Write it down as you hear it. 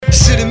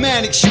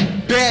Cinematics,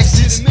 you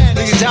bastards.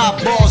 Niggas'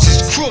 eyeballs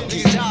is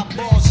crooked.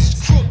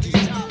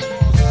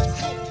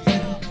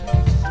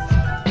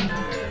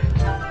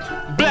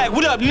 Black,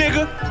 what up,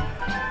 nigga?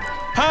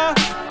 Huh?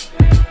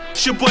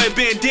 It's your boy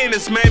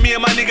Bandanas, man. Me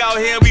and my nigga out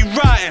here, we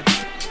riding.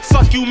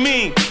 Fuck you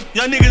mean?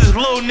 Y'all niggas is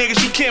little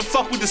niggas, you can't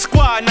fuck with the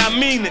squad, and I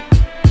mean it.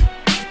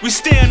 We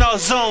stay in our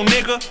zone,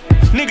 nigga.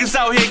 Niggas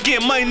out here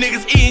getting money,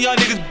 niggas eating, y'all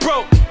niggas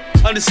broke.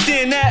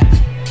 Understand that?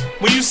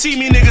 When you see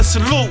me, niggas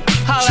salute.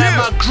 Holla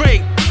at my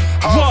great.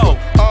 Whoa.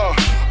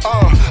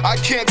 I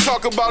can't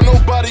talk about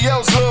nobody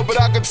else's hood, but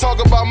I can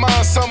talk about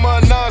mine. Summer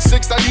of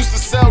 '96, I used to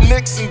sell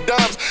nicks and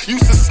dimes.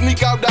 Used to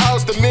sneak out the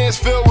house, the man's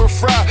filled with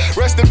fry.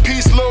 Rest in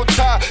peace, Lil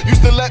Ty,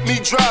 used to let me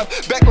drive.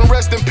 Back when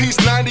Rest in Peace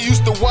 90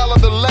 used to wall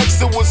out the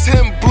Lex. It was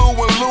him, Blue,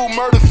 and Lou,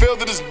 Murder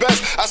filled at his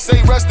best. I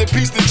say rest in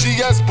peace to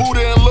GS,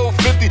 Buddha, and Lil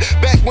 50.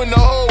 Back when the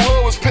whole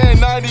hood was paying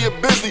 90 a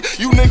busy.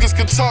 You niggas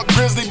can talk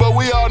grizzly, but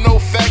we all know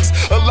facts.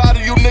 A lot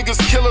of you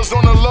niggas killers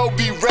on the low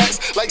be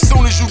rats. Like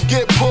soon as you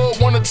get pulled,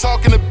 wanna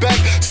talk in the back.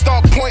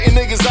 Start pointing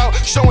niggas out,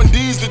 showing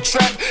D's the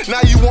trap.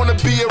 Now you wanna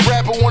be a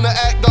rapper, wanna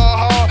act all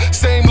hard.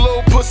 Same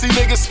little pussy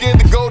nigga scared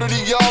to go to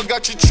the yard.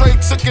 Got your tray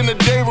took in the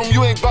day room,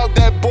 you ain't bout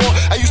that boy.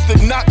 I used to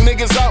knock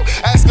niggas out,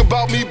 ask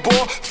about me,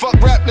 boy.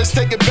 Fuck rap, let's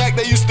take it back,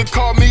 they used to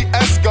call me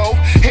Esco.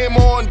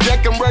 Hammer on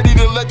deck, I'm ready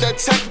to let that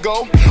tech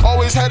go.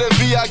 Always had a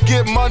V, I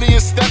get money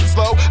and step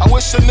slow. I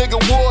wish a nigga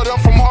would, I'm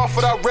from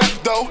Hartford, I rep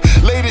though.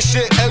 Latest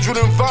shit, Edgewood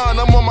and Vine,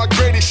 I'm on my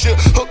greatest shit.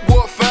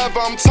 Hookwood forever,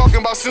 I'm talking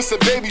about since a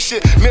baby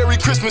shit. Merry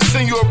Christmas,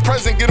 send you a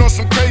present, get on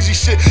some crazy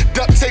shit.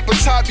 Duct tape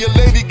atop your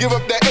lady, give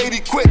up that 80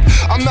 quick.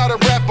 I'm not a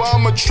rapper,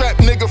 I'm a trap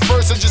nigga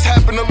first. I just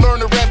happen to learn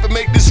to rap and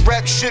make this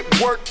rap shit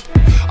work.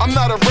 I'm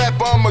not a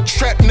rapper, I'm a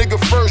trap nigga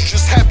first.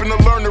 Just happen to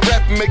learn to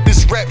rap and make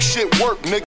this rap shit work, nigga.